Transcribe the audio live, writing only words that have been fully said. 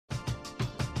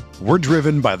We're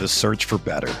driven by the search for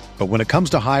better. But when it comes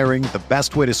to hiring, the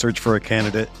best way to search for a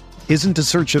candidate isn't to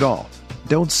search at all.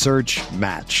 Don't search,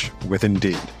 match with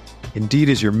Indeed. Indeed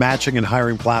is your matching and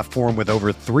hiring platform with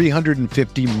over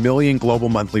 350 million global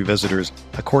monthly visitors,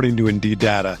 according to Indeed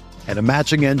data, and a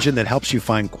matching engine that helps you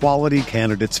find quality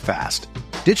candidates fast.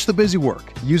 Ditch the busy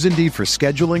work. Use Indeed for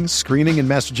scheduling, screening, and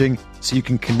messaging so you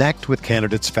can connect with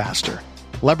candidates faster.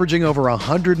 Leveraging over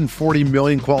 140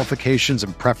 million qualifications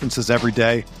and preferences every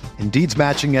day, Indeed's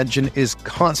matching engine is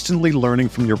constantly learning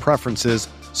from your preferences,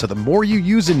 so the more you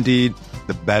use Indeed,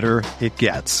 the better it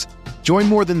gets. Join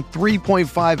more than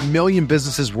 3.5 million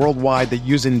businesses worldwide that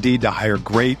use Indeed to hire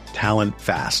great talent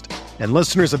fast. And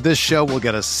listeners of this show will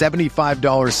get a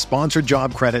 $75 sponsored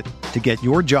job credit to get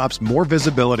your jobs more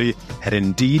visibility at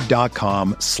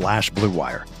Indeed.com/Blue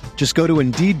Wire. Just go to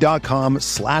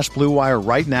Indeed.com/Blue Wire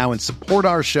right now and support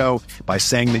our show by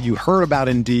saying that you heard about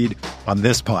Indeed on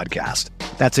this podcast.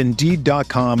 That's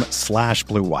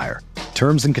Indeed.com/Blue Wire.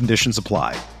 Terms and conditions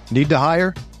apply. Need to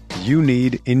hire? You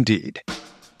need Indeed.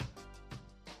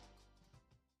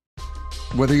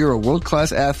 Whether you're a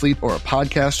world-class athlete or a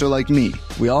podcaster like me,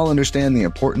 we all understand the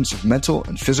importance of mental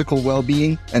and physical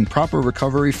well-being and proper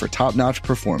recovery for top-notch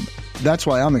performance. That's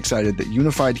why I'm excited that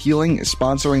Unified Healing is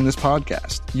sponsoring this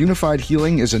podcast. Unified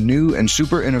Healing is a new and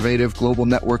super innovative global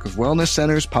network of wellness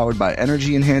centers powered by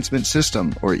Energy Enhancement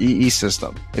System, or EE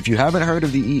System. If you haven't heard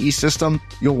of the EE System,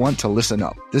 you'll want to listen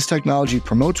up. This technology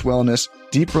promotes wellness,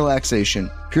 deep relaxation,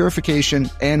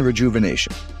 purification, and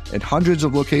rejuvenation. At hundreds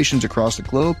of locations across the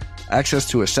globe, access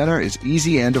to a center is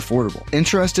easy and affordable.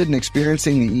 Interested in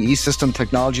experiencing the EE System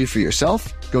technology for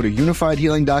yourself? Go to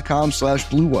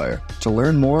unifiedhealing.com/Blue Wire to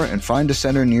learn more and find a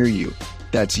center near you.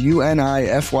 That's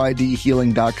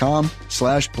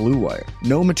UNIFYDhealing.com/Blue Wire.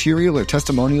 No material or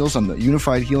testimonials on the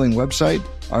Unified Healing website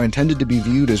are intended to be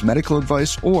viewed as medical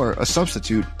advice or a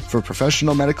substitute for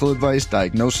professional medical advice,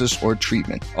 diagnosis, or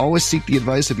treatment. Always seek the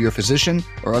advice of your physician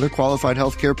or other qualified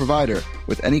healthcare provider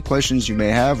with any questions you may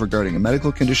have regarding a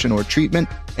medical condition or treatment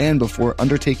and before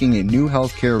undertaking a new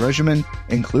healthcare regimen,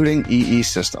 including EE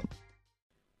System.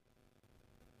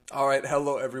 All right,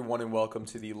 hello everyone and welcome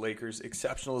to the Lakers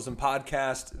Exceptionalism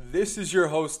Podcast. This is your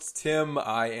host, Tim.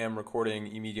 I am recording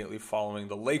immediately following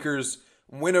the Lakers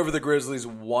win over the Grizzlies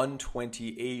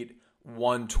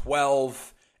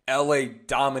 128-112. LA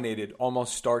dominated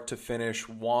almost start to finish,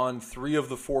 won 3 of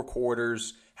the 4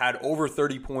 quarters, had over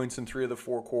 30 points in 3 of the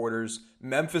 4 quarters.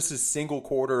 Memphis' single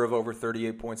quarter of over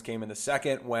 38 points came in the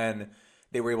second when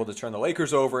they were able to turn the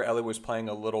Lakers over. LA was playing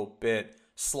a little bit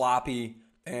sloppy,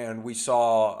 and we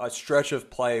saw a stretch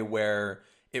of play where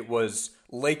it was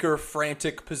Laker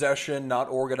frantic possession, not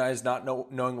organized, not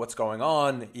knowing what's going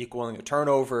on, equaling a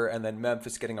turnover, and then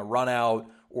Memphis getting a run out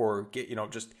or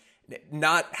just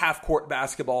not half court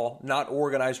basketball, not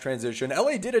organized transition.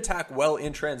 LA did attack well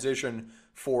in transition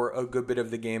for a good bit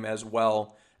of the game as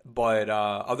well. But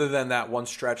other than that one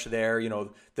stretch there,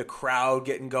 the crowd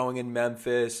getting going in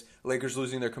Memphis, Lakers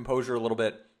losing their composure a little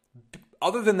bit.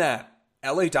 Other than that,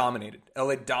 LA dominated.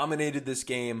 LA dominated this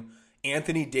game.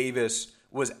 Anthony Davis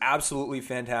was absolutely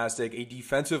fantastic. A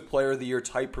defensive player of the year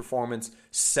type performance.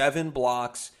 7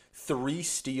 blocks, 3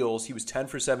 steals. He was 10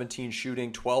 for 17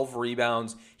 shooting, 12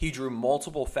 rebounds. He drew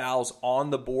multiple fouls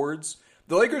on the boards.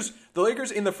 The Lakers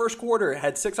in the first quarter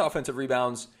had 6 offensive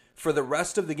rebounds. For the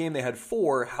rest of the game, they had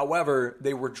 4. However,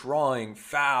 they were drawing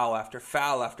foul after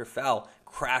foul after foul,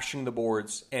 crashing the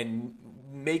boards and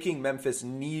making Memphis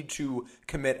need to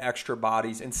commit extra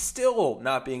bodies and still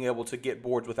not being able to get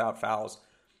boards without fouls.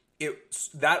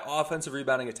 That offensive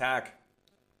rebounding attack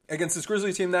against this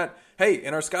Grizzlies team that, hey,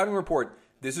 in our scouting report,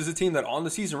 this is a team that on the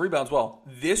season rebounds well.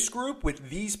 This group with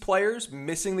these players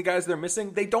missing the guys they're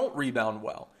missing, they don't rebound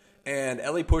well. And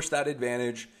LA pushed that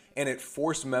advantage, and it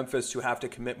forced Memphis to have to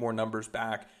commit more numbers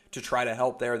back to try to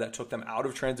help there. That took them out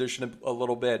of transition a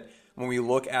little bit. When we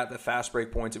look at the fast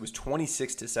break points, it was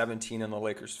 26-17 in the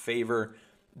Lakers' favor.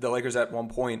 The Lakers at one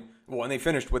point, when they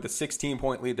finished with a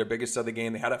 16-point lead, their biggest of the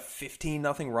game, they had a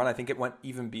 15-0 run. I think it went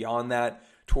even beyond that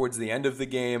towards the end of the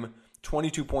game.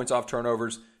 22 points off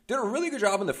turnovers. Did a really good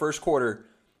job in the first quarter.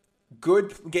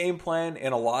 Good game plan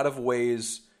in a lot of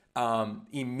ways.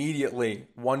 Immediately,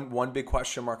 one big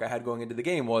question mark I had going into the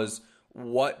game was,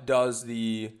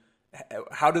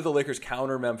 how do the Lakers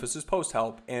counter Memphis's post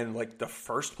help? And like the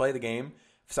first play of the game,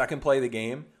 second play of the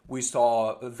game, we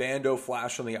saw Vando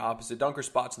flash from the opposite dunker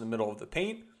spots in the middle of the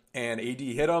paint, and AD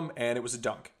hit him, and it was a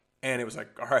dunk. And it was like,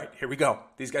 all right, here we go.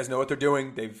 These guys know what they're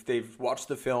doing. They've watched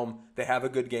the film. They have a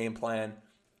good game plan.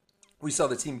 We saw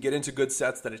the team get into good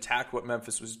sets that attacked what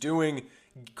Memphis was doing,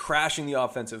 crashing the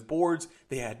offensive boards.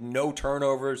 They had no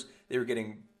turnovers. They were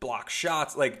getting block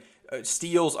shots, like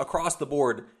steals across the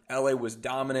board. LA was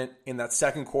dominant. In that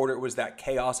second quarter, it was that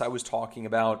chaos I was talking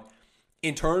about.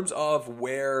 In terms of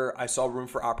where I saw room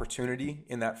for opportunity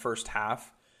in that first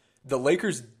half, the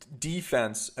Lakers'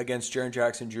 defense against Jaren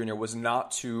Jackson Jr. was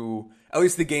not to, at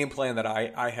least the game plan that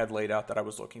I had laid out that I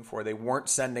was looking for. They weren't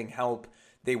sending help.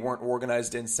 They weren't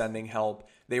organized in sending help.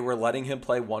 They were letting him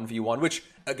play 1v1, which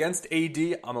against AD,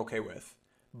 I'm okay with.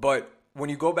 But when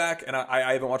you go back, and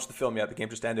I haven't watched the film yet, the game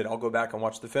just ended. I'll go back and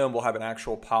watch the film. We'll have an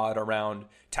actual pod around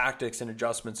tactics and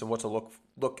adjustments and what to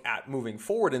look at moving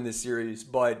forward in this series.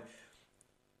 But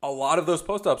a lot of those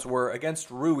post-ups were against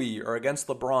Rui or against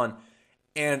LeBron,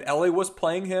 and LA was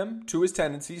playing him to his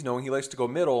tendencies, knowing he likes to go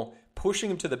middle, pushing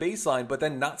him to the baseline, but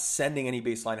then not sending any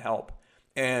baseline help.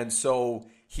 And so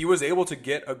he was able to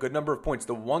get a good number of points.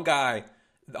 The one guy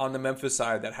on the Memphis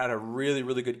side that had a really,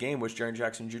 really good game was Jaren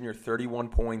Jackson Jr., 31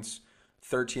 points,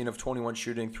 13 of 21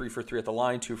 shooting, 3 for 3 at the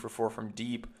line, 2 for 4 from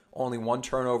deep, only 1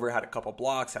 turnover, had a couple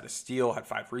blocks, had a steal, had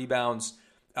 5 rebounds.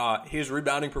 His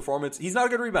rebounding performance, he's not a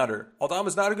good rebounder.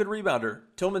 Aldama's not a good rebounder.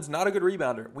 Tillman's not a good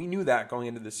rebounder. We knew that going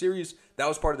into the series. That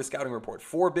was part of the scouting report.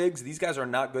 4 bigs, these guys are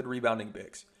not good rebounding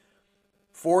bigs.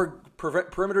 4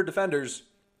 perimeter defenders,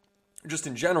 just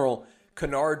in general,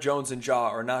 Kennard, Jones, and Ja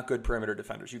are not good perimeter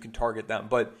defenders. You can target them.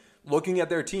 But looking at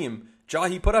their team, Ja,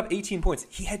 he put up 18 points.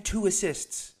 He had 2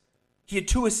 assists. He had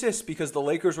 2 assists because the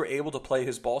Lakers were able to play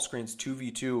his ball screens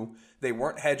 2v2. They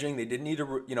weren't hedging. They didn't need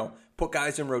to, put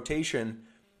guys in rotation.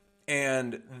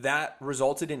 And that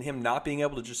resulted in him not being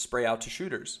able to just spray out to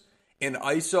shooters. In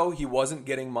ISO, he wasn't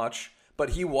getting much, but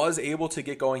he was able to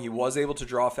get going. He was able to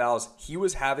draw fouls. He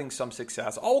was having some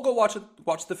success. I'll go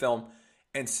watch the film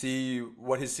and see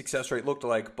what his success rate looked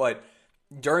like. But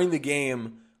during the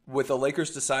game, with the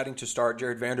Lakers deciding to start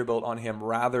Jared Vanderbilt on him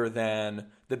rather than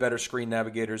the better screen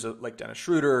navigators like Dennis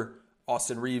Schroeder,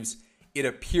 Austin Reeves, it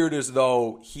appeared as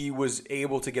though he was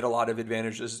able to get a lot of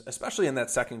advantages, especially in that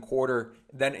second quarter,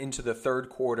 then into the third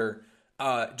quarter.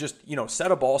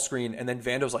 Set a ball screen, and then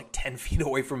Vando's like 10 feet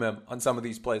away from him on some of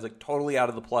these plays, like totally out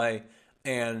of the play.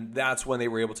 And that's when they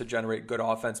were able to generate good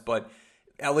offense. But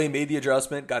LA made the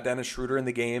adjustment, got Dennis Schroeder in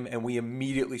the game, and we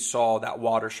immediately saw that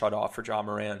water shut off for Ja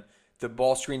Morant. The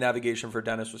ball screen navigation for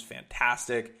Dennis was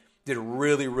fantastic. Did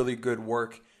really, really good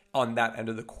work on that end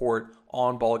of the court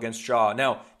on ball against Ja.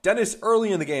 Now, Dennis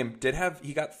early in the game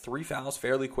he got 3 fouls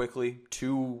fairly quickly,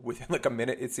 2 within like a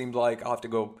minute, it seemed like. I'll have to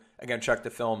go again check the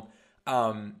film.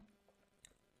 A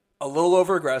little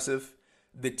over aggressive.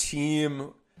 The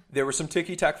team, there were some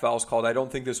ticky-tack fouls called. I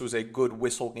don't think this was a good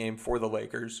whistle game for the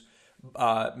Lakers.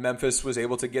 Memphis was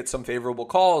able to get some favorable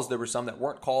calls. There were some that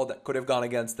weren't called that could have gone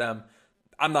against them.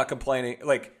 I'm not complaining.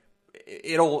 Like,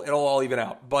 it'll all even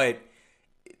out. But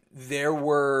there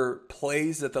were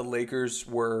plays that the Lakers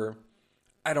were,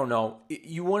 I don't know.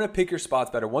 You want to pick your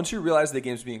spots better. Once you realize the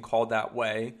game's being called that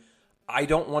way, I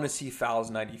don't want to see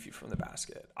fouls 90 feet from the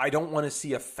basket. I don't want to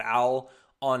see a foul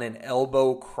on an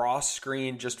elbow cross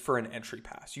screen just for an entry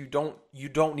pass. You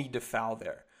don't need to foul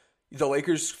there. The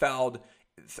Lakers fouled,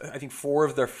 I think 4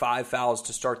 of their 5 fouls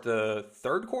to start the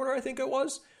third quarter, I think it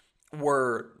was,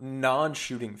 were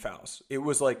non-shooting fouls. It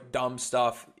was like dumb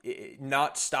stuff,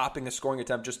 not stopping a scoring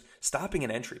attempt, just stopping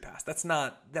an entry pass. That's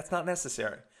not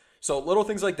necessary. So little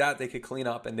things like that they could clean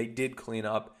up, and they did clean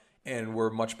up and were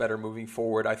much better moving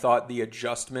forward. I thought the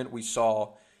adjustment we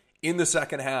saw in the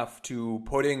second half to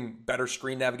putting better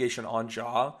screen navigation on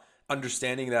Ja,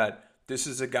 understanding that this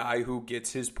is a guy who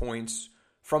gets his points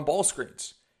from ball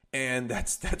screens, and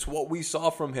that's what we saw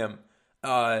from him.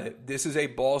 This is a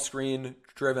ball screen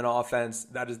driven offense.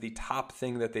 That is the top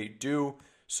thing that they do.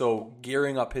 So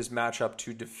gearing up his matchup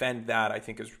to defend that, I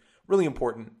think, is really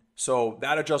important. So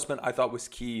that adjustment I thought was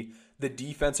key. The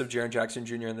defense of Jaren Jackson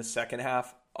Jr. in the second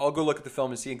half, I'll go look at the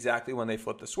film and see exactly when they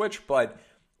flipped the switch, but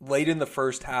late in the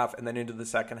first half and then into the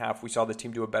second half, we saw the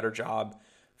team do a better job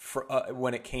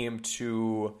when it came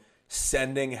to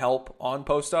sending help on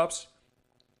post-ups.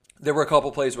 There were a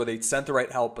couple plays where they sent the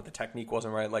right help, but the technique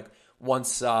wasn't right. Like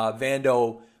once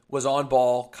Vando was on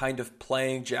ball, kind of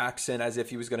playing Jackson as if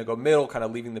he was going to go middle, kind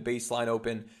of leaving the baseline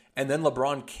open. And then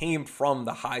LeBron came from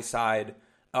the high side,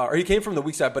 or he came from the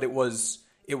weak side, but it was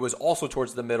also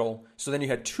towards the middle. So then you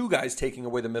had 2 guys taking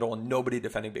away the middle and nobody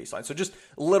defending baseline. So just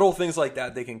little things like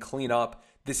that they can clean up.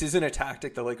 This isn't a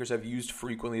tactic the Lakers have used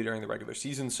frequently during the regular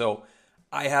season. So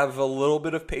I have a little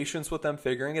bit of patience with them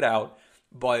figuring it out.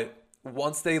 But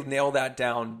once they nail that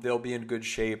down, they'll be in good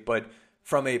shape. But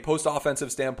from a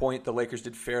post-offensive standpoint, the Lakers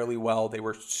did fairly well. They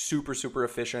were super, super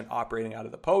efficient operating out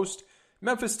of the post.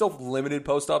 Memphis still limited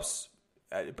post-ups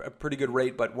at a pretty good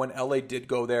rate, but when LA did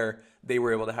go there, they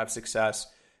were able to have success.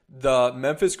 The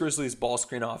Memphis Grizzlies ball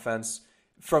screen offense,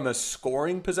 from a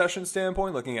scoring possession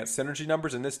standpoint, looking at synergy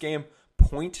numbers in this game,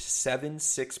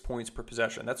 0.76 points per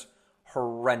possession. That's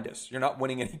horrendous. You're not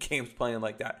winning any games playing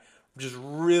like that. Just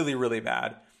really, really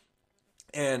bad.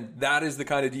 And that is the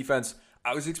kind of defense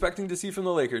I was expecting to see from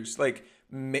the Lakers. Like,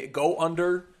 go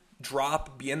under,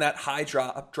 drop, be in that high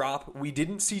drop. We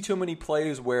didn't see too many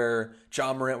plays where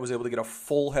Ja Morant was able to get a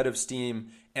full head of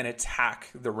steam and attack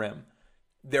the rim.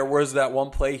 There was that one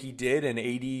play he did, and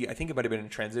AD, I think it might have been in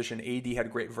transition, AD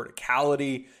had great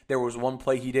verticality. There was one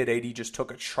play he did, AD just took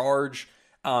a charge.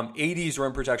 AD's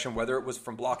rim protection, whether it was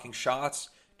from blocking shots,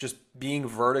 just being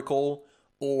vertical,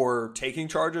 or taking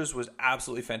charges, was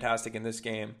absolutely fantastic in this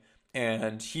game.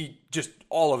 And he just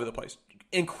all over the place.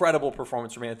 Incredible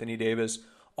performance from Anthony Davis.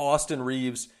 Austin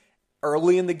Reeves,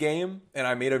 early in the game, and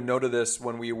I made a note of this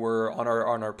when we were on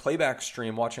our playback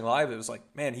stream watching live, it was like,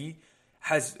 man, he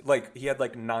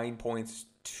had 9 points,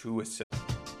 2 assists.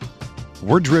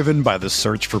 We're driven by the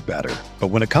search for better. But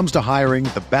when it comes to hiring,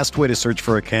 the best way to search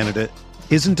for a candidate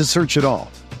isn't to search at all.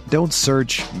 Don't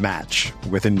search, match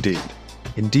with Indeed.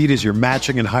 Indeed is your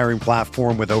matching and hiring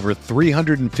platform with over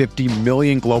 350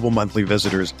 million global monthly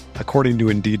visitors, according to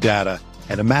Indeed data,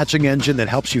 and a matching engine that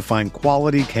helps you find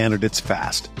quality candidates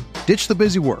fast. Ditch the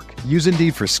busy work. Use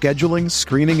Indeed for scheduling,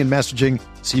 screening, and messaging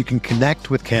so you can connect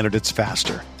with candidates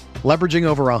faster. Leveraging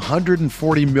over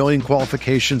 140 million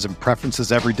qualifications and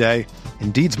preferences every day,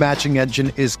 Indeed's matching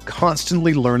engine is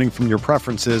constantly learning from your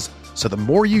preferences, so the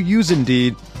more you use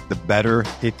Indeed, the better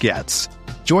it gets.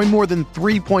 Join more than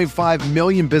 3.5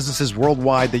 million businesses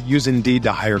worldwide that use Indeed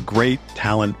to hire great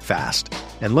talent fast.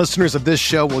 And listeners of this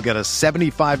show will get a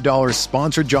 $75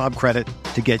 sponsored job credit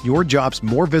to get your jobs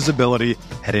more visibility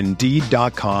at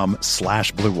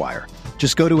Indeed.com/Blue Wire.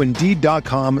 Just go to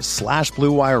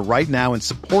Indeed.com/Blue Wire right now and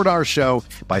support our show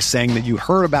by saying that you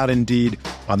heard about Indeed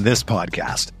on this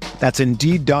podcast. That's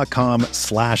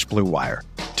Indeed.com/Blue Wire.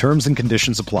 Terms and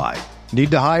conditions apply. Need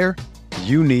to hire?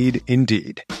 You need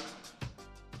Indeed.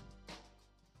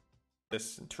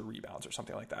 This to rebounds or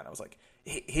something like that. And I was like,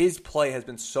 his play has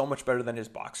been so much better than his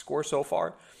box score so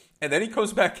far. And then he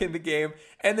comes back in the game,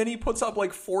 and then he puts up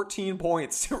like 14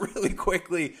 points really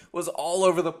quickly, was all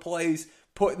over the place,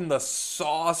 putting the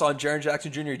sauce on Jaren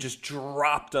Jackson Jr. He just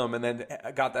dropped him, and then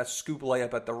got that scoop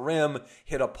layup at the rim,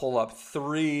 hit a pull-up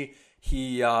 3.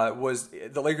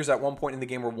 The Lakers at one point in the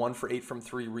game were 1 for 8 from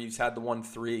 3. Reeves had the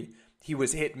 1-3. He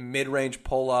was hitting mid-range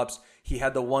pull-ups. He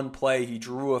had the one play. He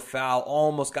drew a foul,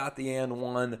 almost got the and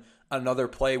one. Another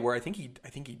play where I think he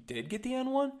did get the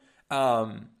and one.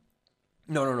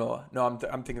 No. I'm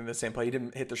thinking of the same play. He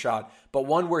didn't hit the shot, but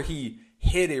one where he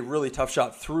hit a really tough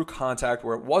shot through contact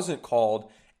where it wasn't called,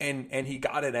 and he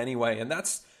got it anyway. And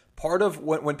that's part of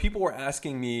when people were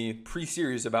asking me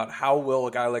pre-series about how will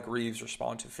a guy like Reeves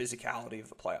respond to physicality of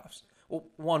the playoffs. Well,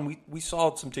 one, we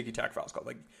saw some ticky-tack fouls called.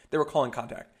 Like, they were calling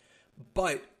contact.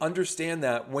 But understand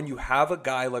that when you have a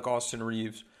guy like Austin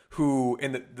Reeves, who,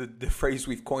 in the phrase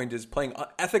we've coined, is playing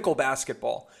ethical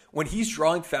basketball, when he's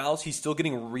drawing fouls, he's still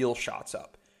getting real shots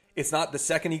up. It's not the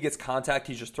second he gets contact,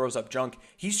 he just throws up junk.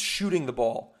 He's shooting the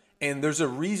ball. And there's a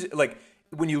reason, like,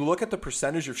 when you look at the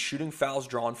percentage of shooting fouls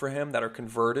drawn for him that are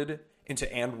converted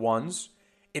into and ones,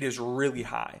 it is really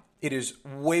high. It is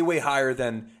way, way higher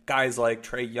than guys like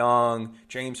Trae Young,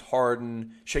 James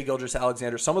Harden, Shai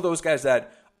Gilgeous-Alexander, some of those guys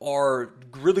that are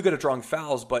really good at drawing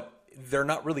fouls, but they're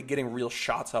not really getting real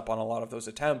shots up on a lot of those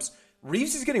attempts.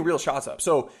 Reeves is getting real shots up.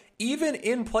 So even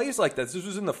in plays like this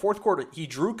was in the fourth quarter, he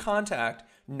drew contact,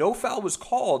 no foul was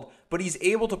called, but he's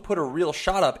able to put a real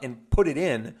shot up and put it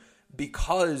in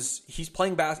because he's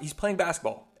playing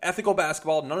basketball. Ethical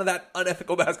basketball, none of that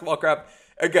unethical basketball crap.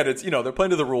 Again, it's, they're playing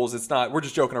to the rules. It's not, we're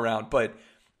just joking around, but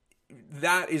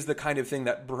that is the kind of thing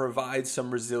that provides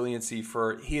some resiliency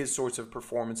for his sorts of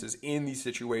performances in these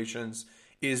situations,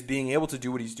 is being able to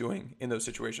do what he's doing in those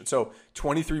situations. So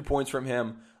 23 points from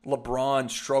him. LeBron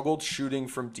struggled shooting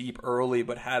from deep early,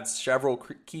 but had several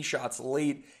key shots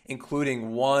late,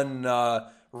 including one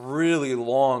really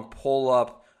long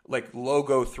pull-up, like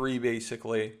logo 3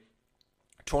 basically.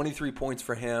 23 points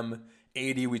for him.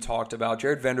 80 we talked about.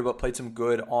 Jared Vanderbilt played some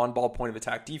good on-ball point of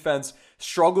attack defense.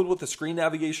 Struggled with the screen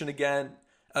navigation again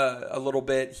a little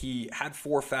bit. He had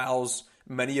 4 fouls.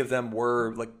 Many of them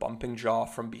were like bumping Ja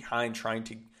from behind, trying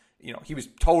to, he was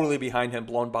totally behind him,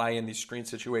 blown by in these screen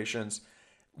situations.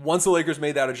 Once the Lakers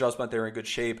made that adjustment, they were in good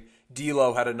shape.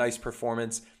 D'Lo had a nice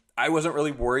performance. I wasn't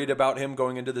really worried about him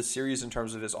going into the series in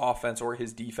terms of his offense or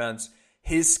his defense.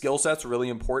 His skill set's really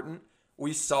important.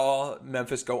 We saw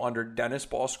Memphis go under Dennis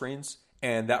ball screens,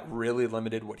 and that really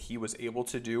limited what he was able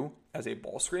to do as a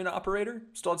ball screen operator.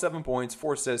 Still had 7 points,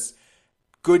 4 assists.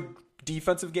 good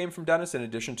defensive game from Dennis in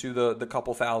addition to the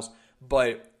couple fouls.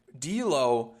 But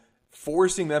D'Lo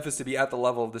forcing Memphis to be at the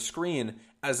level of the screen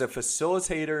as a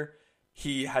facilitator.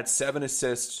 He had 7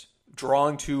 assists,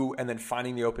 drawing 2 and then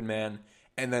finding the open man.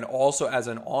 And then also as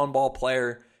an on-ball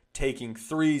player, taking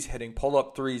threes, hitting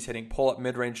pull-up threes, hitting pull-up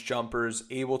mid-range jumpers,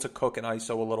 able to cook an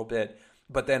ISO a little bit.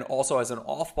 But then also as an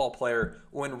off-ball player,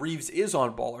 when Reeves is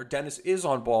on ball or Dennis is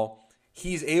on ball,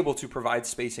 he's able to provide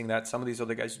spacing that some of these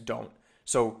other guys don't.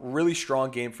 So really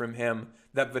strong game from him.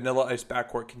 That Vanilla Ice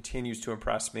backcourt continues to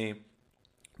impress me.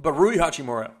 But Rui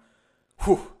Hachimura,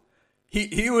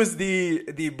 he was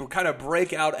the kind of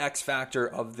breakout X factor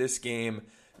of this game.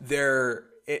 There,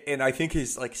 and I think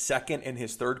his second and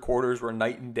his third quarters were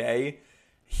night and day.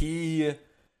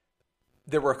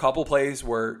 There were a couple plays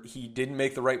where he didn't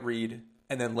make the right read,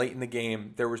 and then late in the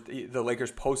game, the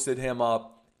Lakers posted him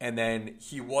up. And then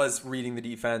he was reading the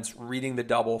defense, reading the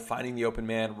double, finding the open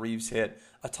man. Reeves hit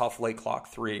a tough late clock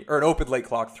 3, or an open late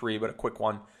clock 3, but a quick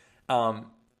one.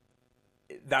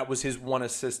 That was his 1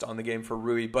 assist on the game for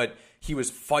Rui. But he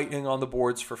was fighting on the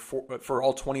boards for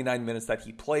all 29 minutes that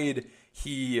he played.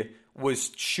 He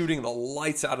was shooting the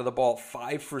lights out of the ball,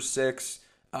 5 for 6.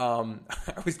 I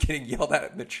was getting yelled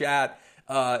at in the chat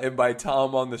and by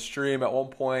Tom on the stream at one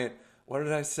point. What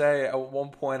did I say? At one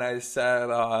point I said,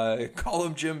 call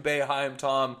him Jim Boeheim,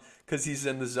 Tom, because he's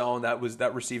in the zone.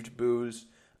 That received boos.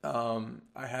 I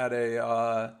had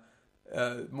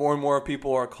more and more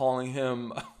people are calling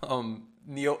him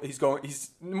Neil.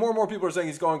 More and more people are saying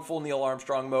he's going full Neil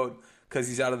Armstrong mode because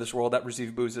he's out of this world. That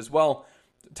received boos as well.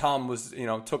 Tom was,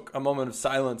 took a moment of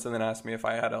silence and then asked me if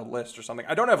I had a list or something.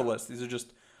 I don't have a list. These are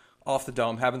just off the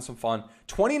dome, having some fun.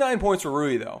 29 points for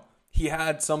Rui, though. He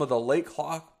had some of the late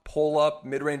clock pull-up,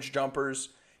 mid-range jumpers.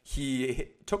 He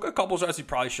took a couple shots he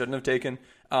probably shouldn't have taken.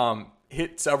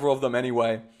 Hit several of them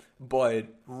anyway. But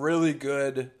really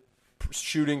good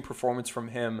shooting performance from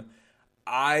him.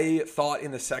 I thought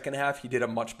in the second half he did a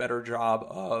much better job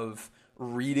of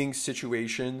reading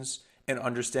situations and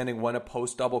understanding when a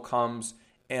post double comes.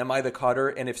 Am I the cutter?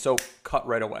 And if so, cut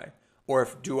right away. Or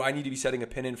do I need to be setting a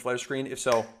pin in flare screen? If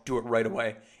so, do it right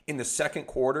away. In the second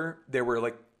quarter, there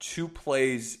were 2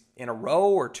 plays in a row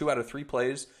or 2 out of 3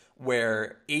 plays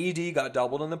where AD got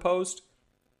doubled in the post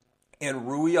and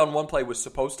Rui on one play was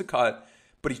supposed to cut,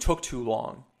 but he took too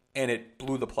long and it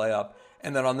blew the play up.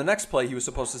 And then on the next play, he was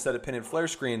supposed to set a pin and flare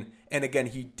screen. And again,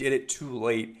 he did it too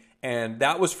late. And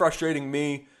that was frustrating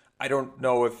me. I don't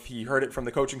know if he heard it from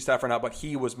the coaching staff or not, but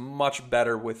he was much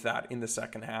better with that in the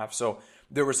second half. So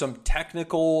there were some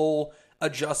technical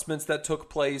adjustments that took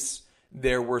place.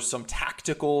 There were some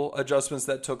tactical adjustments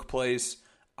that took place.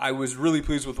 I was really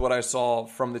pleased with what I saw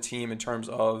from the team in terms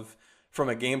of, from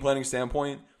a game planning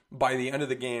standpoint. By the end of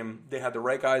the game, they had the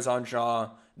right guys on Ja.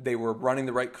 They were running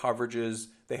the right coverages.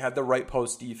 They had the right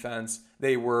post defense.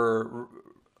 They were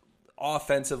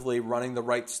offensively running the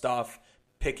right stuff,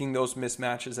 picking those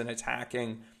mismatches and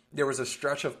attacking. There was a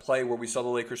stretch of play where we saw the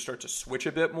Lakers start to switch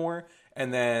a bit more.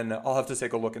 And then I'll have to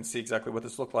take a look and see exactly what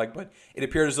this looked like. But it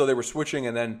appeared as though they were switching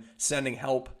and then sending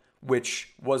help,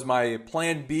 which was my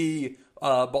plan B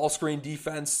ball screen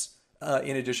defense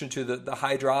in addition to the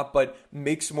high drop. But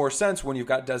makes more sense when you've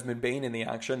got Desmond Bane in the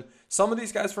action. Some of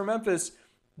these guys from Memphis,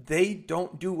 they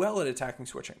don't do well at attacking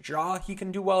switching. Ja, he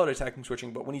can do well at attacking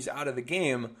switching. But when he's out of the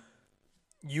game,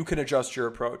 you can adjust your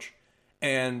approach.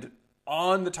 And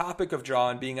on the topic of Ja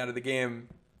and being out of the game,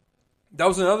 that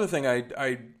was another thing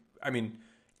I mean,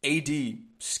 AD,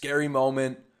 scary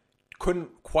moment.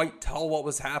 Couldn't quite tell what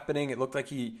was happening. It looked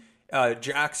like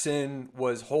Jackson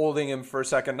was holding him for a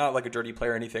second, not like a dirty play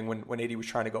or anything when AD was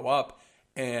trying to go up.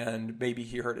 And maybe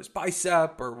he hurt his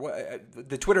bicep or what.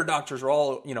 The Twitter doctors are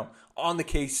all, on the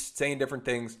case saying different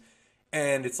things.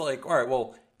 And it's like, all right,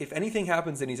 well, if anything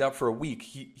happens and he's out for a week,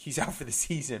 he's out for the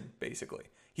season, basically.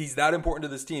 He's that important to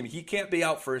this team. He can't be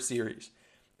out for a series.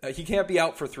 He can't be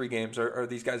out for 3 games or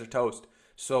these guys are toast.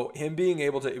 So him being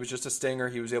able to, it was just a stinger.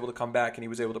 He was able to come back and he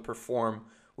was able to perform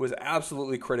was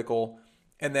absolutely critical.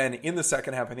 And then in the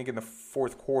second half, I think in the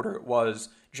fourth quarter, it was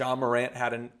Ja Morant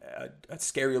had a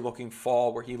scary looking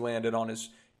fall where he landed on his,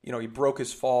 he broke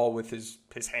his fall with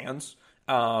his hands.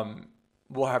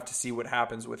 We'll have to see what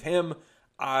happens with him.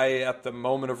 At the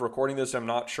moment of recording this, I'm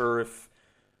not sure if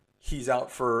he's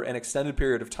out for an extended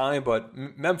period of time, but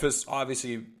Memphis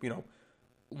obviously,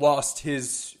 lost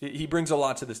he brings a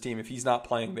lot to this team. If he's not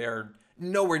playing, they're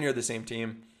nowhere near the same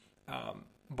team.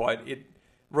 But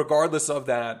regardless of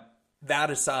that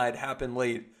aside happened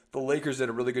late. The Lakers did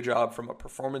a really good job from a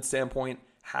performance standpoint,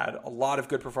 had a lot of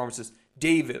good performances.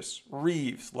 Davis,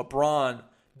 Reeves, LeBron,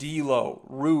 D'Lo,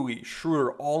 Rui,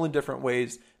 Schroeder, all in different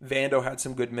ways. Vando had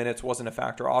some good minutes, wasn't a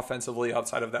factor offensively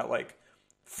outside of that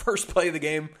first play of the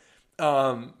game.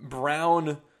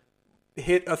 Brown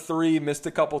hit a three, missed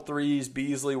a couple threes.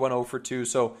 Beasley went 0 for 2.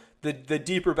 So the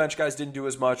deeper bench guys didn't do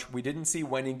as much. We didn't see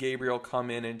Wendy Gabriel come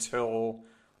in until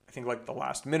I think the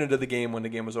last minute of the game. When the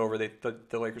game was over, the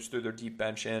Lakers threw their deep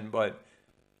bench in. But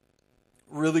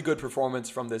really good performance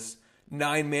from this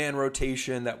 9-man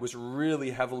rotation that was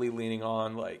really heavily leaning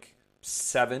on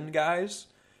 7 guys.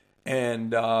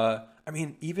 And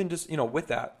even just, with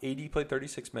that, AD played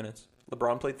 36 minutes.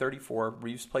 LeBron played 34.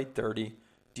 Reeves played 30.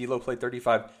 D'Lo played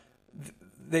 35.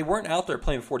 They weren't out there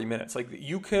playing 40 minutes.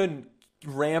 You can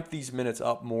ramp these minutes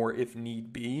up more if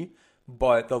need be.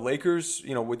 But the Lakers,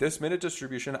 with this minute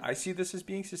distribution, I see this as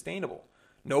being sustainable.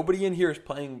 Nobody in here is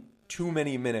playing too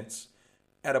many minutes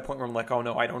at a point where I'm like, oh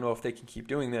no, I don't know if they can keep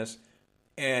doing this.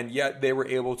 And yet they were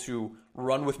able to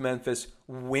run with Memphis,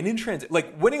 win in transit.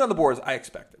 Winning on the boards, I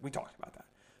expected. We talked about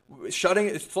that.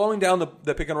 Slowing down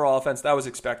the pick and roll offense, that was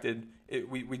expected.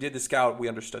 We did the scout. We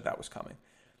understood that was coming.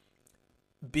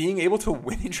 Being able to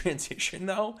win in transition,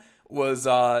 though, was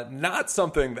not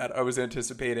something that I was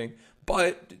anticipating.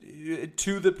 But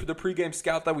to the pregame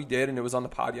scout that we did, and it was on the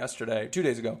pod 2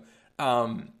 days ago,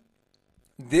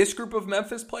 this group of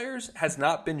Memphis players has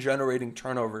not been generating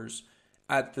turnovers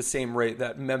at the same rate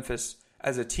that Memphis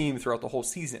as a team throughout the whole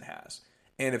season has.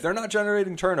 And if they're not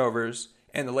generating turnovers,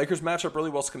 and the Lakers match up really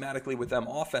well schematically with them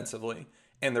offensively,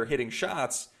 and they're hitting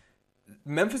shots,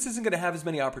 Memphis isn't going to have as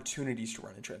many opportunities to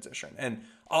run in transition. And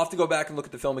I'll have to go back and look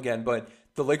at the film again, but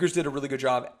the Lakers did a really good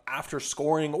job after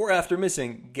scoring or after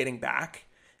missing, getting back.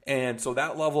 And so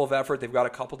that level of effort, they've got a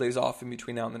couple days off in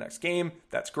between now and the next game.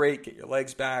 That's great. Get your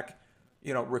legs back,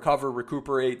 recover,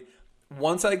 recuperate.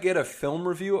 Once I get a film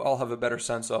review, I'll have a better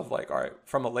sense of all right,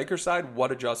 from a Lakers side,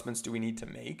 what adjustments do we need to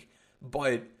make?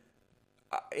 But,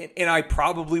 and I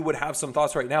probably would have some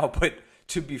thoughts right now, but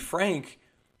to be frank,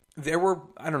 there were,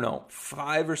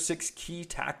 5 or 6 key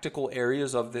tactical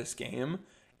areas of this game.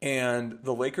 And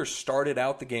the Lakers started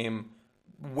out the game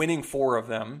winning 4 of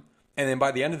them. And then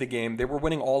by the end of the game, they were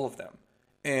winning all of them.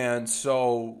 And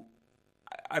so,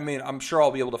 I'm sure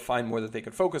I'll be able to find more that they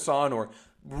could focus on or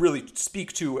really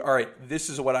speak to, all right, this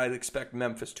is what I'd expect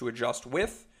Memphis to adjust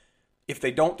with. If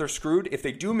they don't, they're screwed. If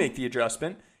they do make the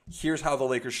adjustment, here's how the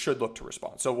Lakers should look to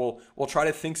respond. So we'll try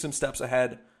to think some steps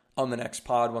ahead on the next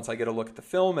pod once I get a look at the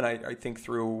film and I think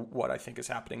through what I think is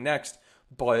happening next.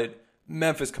 But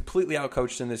Memphis completely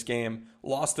outcoached in this game,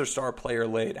 lost their star player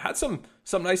late, had some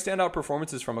nice standout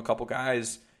performances from a couple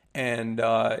guys, and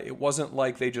it wasn't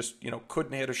like they just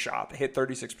couldn't hit a shot. They hit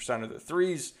 36% of their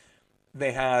threes.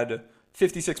 They had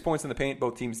 56 points in the paint,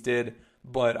 both teams did,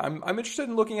 but I'm interested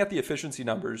in looking at the efficiency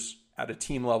numbers at a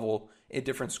team level at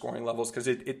different scoring levels because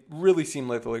it really seemed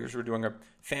like the Lakers were doing a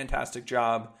fantastic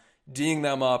job D'ing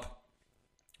them up.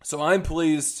 So I'm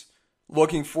pleased.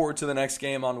 Looking forward to the next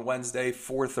game on Wednesday,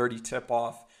 4:30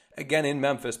 tip-off, again in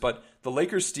Memphis. But the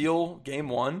Lakers steal game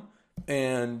 1,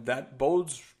 and that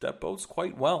bodes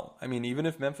quite well. Even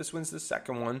if Memphis wins the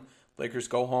second one, Lakers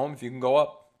go home. If you can go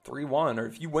up 3-1, or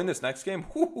if you win this next game,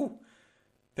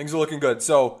 things are looking good.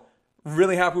 So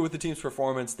really happy with the team's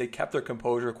performance. They kept their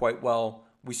composure quite well.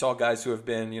 We saw guys who have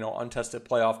been, untested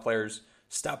playoff players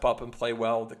step up and play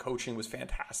well. The coaching was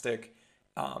fantastic.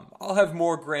 I'll have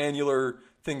more granular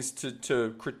things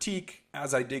to critique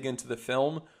as I dig into the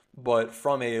film, but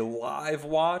from a live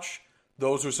watch,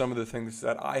 those are some of the things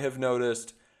that I have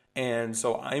noticed. And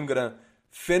so I'm going to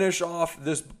finish off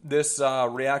this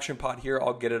reaction pod here.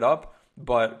 I'll get it up,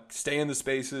 but stay in the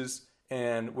spaces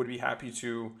and would be happy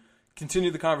to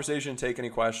continue the conversation, take any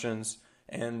questions,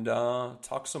 and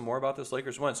talk some more about this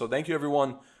Lakers win. So thank you,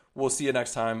 everyone. We'll see you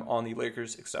next time on the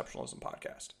Lakers Exceptionalism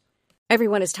Podcast.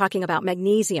 Everyone is talking about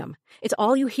magnesium. It's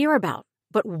all you hear about.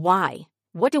 But why?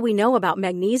 What do we know about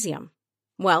magnesium?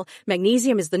 Well,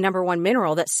 magnesium is the number one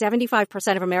mineral that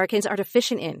 75% of Americans are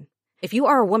deficient in. If you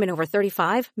are a woman over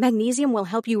 35, magnesium will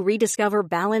help you rediscover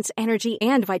balance, energy,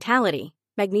 and vitality.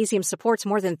 Magnesium supports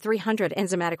more than 300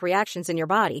 enzymatic reactions in your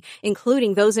body,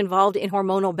 including those involved in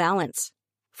hormonal balance.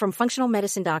 From functional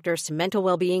medicine doctors to mental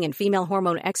well-being and female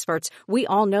hormone experts, we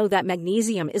all know that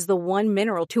magnesium is the one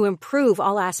mineral to improve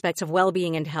all aspects of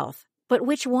well-being and health. But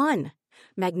which one?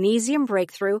 Magnesium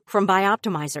Breakthrough from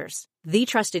Bioptimizers, the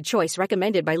trusted choice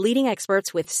recommended by leading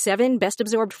experts with 7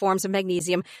 best-absorbed forms of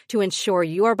magnesium to ensure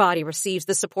your body receives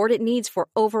the support it needs for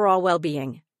overall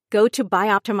well-being. Go to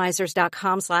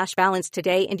bioptimizers.com/balance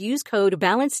today and use code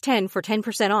BALANCE10 for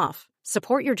 10% off.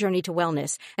 Support your journey to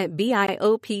wellness at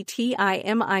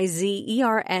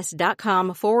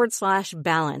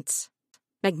bioptimizers.com/balance.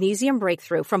 Magnesium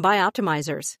Breakthrough from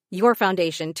Bioptimizers, your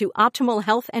foundation to optimal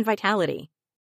health and vitality.